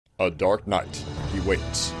A dark night, he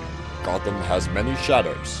waits. Gotham has many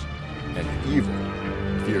shadows, and evil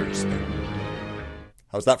fears them.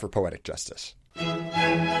 How's that for poetic justice?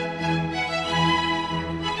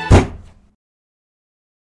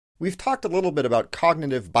 We've talked a little bit about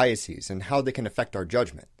cognitive biases and how they can affect our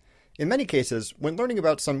judgment. In many cases, when learning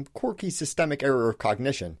about some quirky systemic error of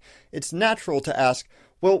cognition, it's natural to ask,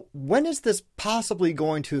 well, when is this possibly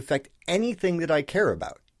going to affect anything that I care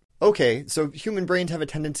about? Okay, so human brains have a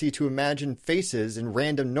tendency to imagine faces in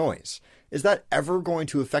random noise. Is that ever going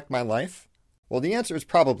to affect my life? Well, the answer is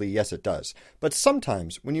probably yes, it does. But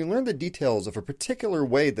sometimes, when you learn the details of a particular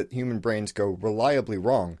way that human brains go reliably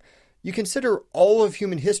wrong, you consider all of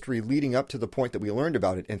human history leading up to the point that we learned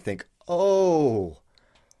about it and think, oh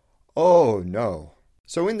no.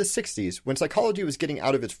 So in the 60s, when psychology was getting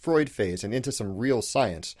out of its Freud phase and into some real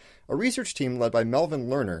science, a research team led by Melvin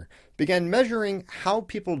Lerner began measuring how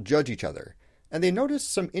people judge each other, and they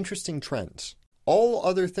noticed some interesting trends. All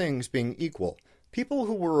other things being equal, people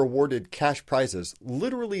who were awarded cash prizes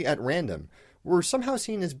literally at random were somehow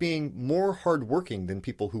seen as being more hardworking than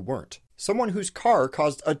people who weren't. Someone whose car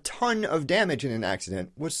caused a ton of damage in an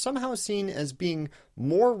accident was somehow seen as being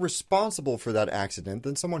more responsible for that accident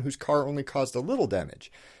than someone whose car only caused a little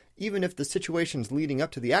damage, even if the situations leading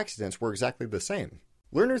up to the accidents were exactly the same.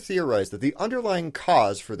 Lerner theorized that the underlying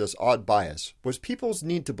cause for this odd bias was people's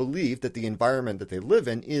need to believe that the environment that they live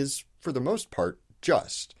in is, for the most part,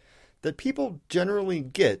 just, that people generally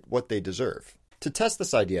get what they deserve. To test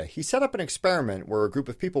this idea, he set up an experiment where a group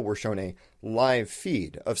of people were shown a live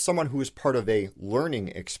feed of someone who was part of a learning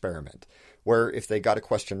experiment, where if they got a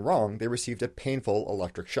question wrong, they received a painful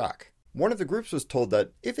electric shock. One of the groups was told that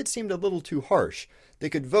if it seemed a little too harsh, they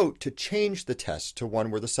could vote to change the test to one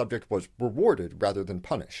where the subject was rewarded rather than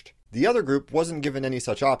punished. The other group wasn't given any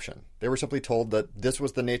such option. They were simply told that this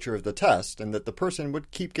was the nature of the test and that the person would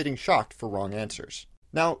keep getting shocked for wrong answers.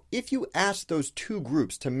 Now, if you asked those two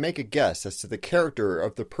groups to make a guess as to the character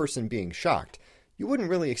of the person being shocked, you wouldn't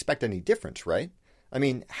really expect any difference, right? I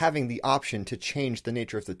mean, having the option to change the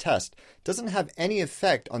nature of the test doesn't have any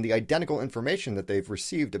effect on the identical information that they've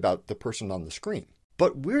received about the person on the screen.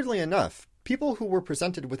 But weirdly enough, people who were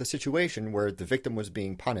presented with a situation where the victim was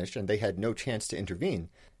being punished and they had no chance to intervene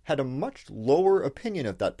had a much lower opinion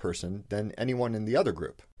of that person than anyone in the other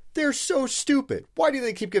group. They're so stupid. Why do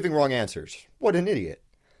they keep giving wrong answers? What an idiot.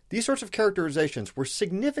 These sorts of characterizations were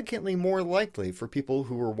significantly more likely for people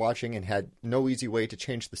who were watching and had no easy way to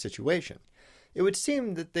change the situation. It would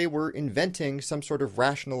seem that they were inventing some sort of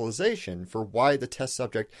rationalization for why the test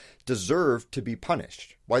subject deserved to be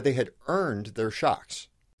punished, why they had earned their shocks.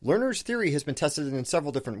 Lerner's theory has been tested in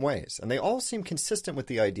several different ways, and they all seem consistent with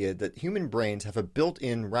the idea that human brains have a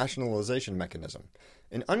built-in rationalization mechanism,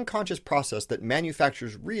 an unconscious process that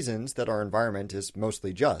manufactures reasons that our environment is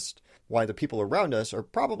mostly just, why the people around us are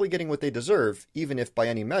probably getting what they deserve, even if by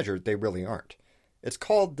any measure they really aren't. It's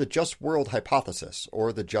called the just world hypothesis,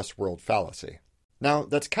 or the just world fallacy. Now,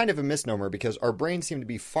 that's kind of a misnomer because our brains seem to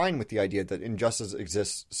be fine with the idea that injustice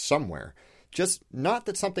exists somewhere, just not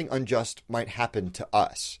that something unjust might happen to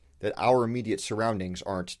us, that our immediate surroundings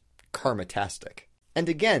aren't karmatastic. And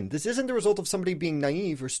again, this isn't the result of somebody being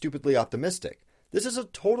naive or stupidly optimistic. This is a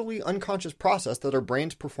totally unconscious process that our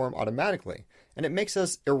brains perform automatically, and it makes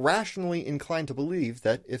us irrationally inclined to believe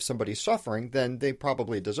that if somebody's suffering, then they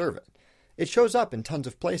probably deserve it. It shows up in tons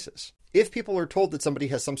of places. If people are told that somebody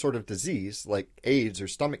has some sort of disease, like AIDS or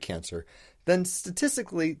stomach cancer, then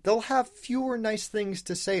statistically, they'll have fewer nice things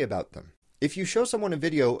to say about them. If you show someone a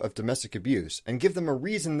video of domestic abuse and give them a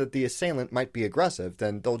reason that the assailant might be aggressive,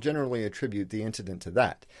 then they'll generally attribute the incident to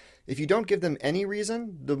that. If you don't give them any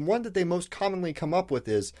reason, the one that they most commonly come up with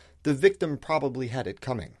is, the victim probably had it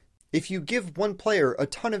coming. If you give one player a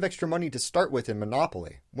ton of extra money to start with in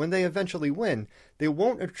Monopoly, when they eventually win, they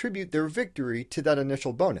won't attribute their victory to that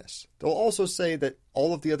initial bonus. They'll also say that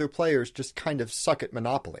all of the other players just kind of suck at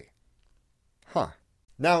Monopoly. Huh.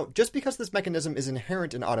 Now, just because this mechanism is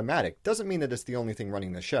inherent and automatic doesn't mean that it's the only thing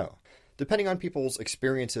running the show. Depending on people's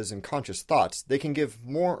experiences and conscious thoughts, they can give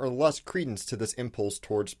more or less credence to this impulse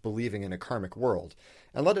towards believing in a karmic world,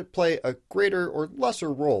 and let it play a greater or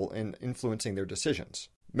lesser role in influencing their decisions.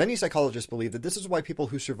 Many psychologists believe that this is why people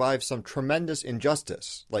who survive some tremendous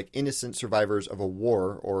injustice, like innocent survivors of a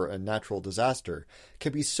war or a natural disaster,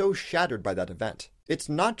 can be so shattered by that event. It's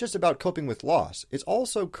not just about coping with loss, it's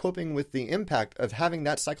also coping with the impact of having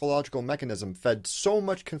that psychological mechanism fed so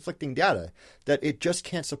much conflicting data that it just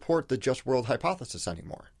can't support the just world hypothesis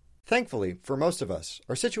anymore. Thankfully, for most of us,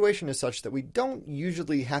 our situation is such that we don't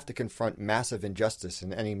usually have to confront massive injustice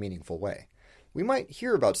in any meaningful way. We might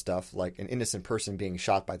hear about stuff like an innocent person being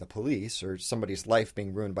shot by the police or somebody's life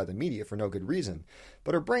being ruined by the media for no good reason,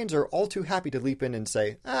 but our brains are all too happy to leap in and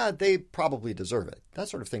say, they probably deserve it. That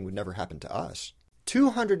sort of thing would never happen to us.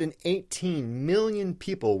 218 million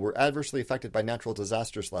people were adversely affected by natural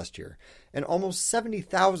disasters last year, and almost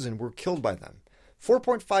 70,000 were killed by them.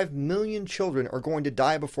 4.5 million children are going to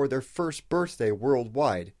die before their first birthday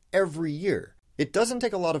worldwide every year. It doesn't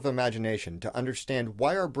take a lot of imagination to understand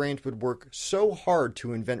why our brains would work so hard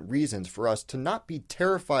to invent reasons for us to not be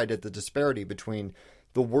terrified at the disparity between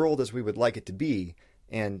the world as we would like it to be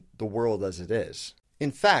and the world as it is.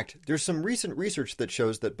 In fact, there's some recent research that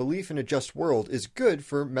shows that belief in a just world is good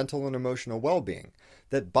for mental and emotional well-being,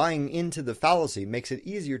 that buying into the fallacy makes it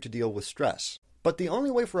easier to deal with stress. But the only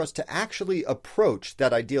way for us to actually approach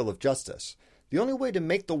that ideal of justice, the only way to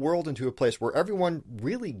make the world into a place where everyone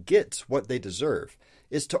really gets what they deserve,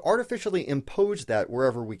 is to artificially impose that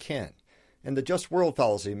wherever we can. And the just world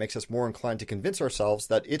fallacy makes us more inclined to convince ourselves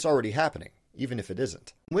that it's already happening, even if it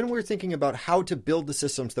isn't. When we're thinking about how to build the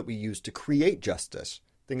systems that we use to create justice,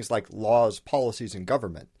 things like laws, policies, and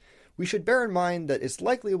government, we should bear in mind that it's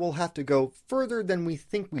likely we'll have to go further than we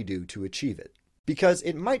think we do to achieve it. Because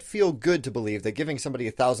it might feel good to believe that giving somebody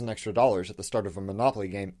 $1,000 extra at the start of a Monopoly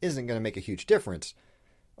game isn't going to make a huge difference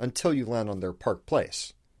until you land on their Park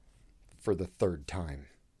Place for the third time.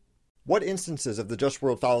 What instances of the just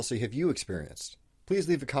world fallacy have you experienced? Please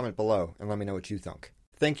leave a comment below and let me know what you think.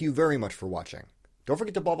 Thank you very much for watching. Don't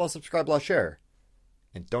forget to blah blah subscribe, blah share,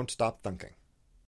 and don't stop thunking.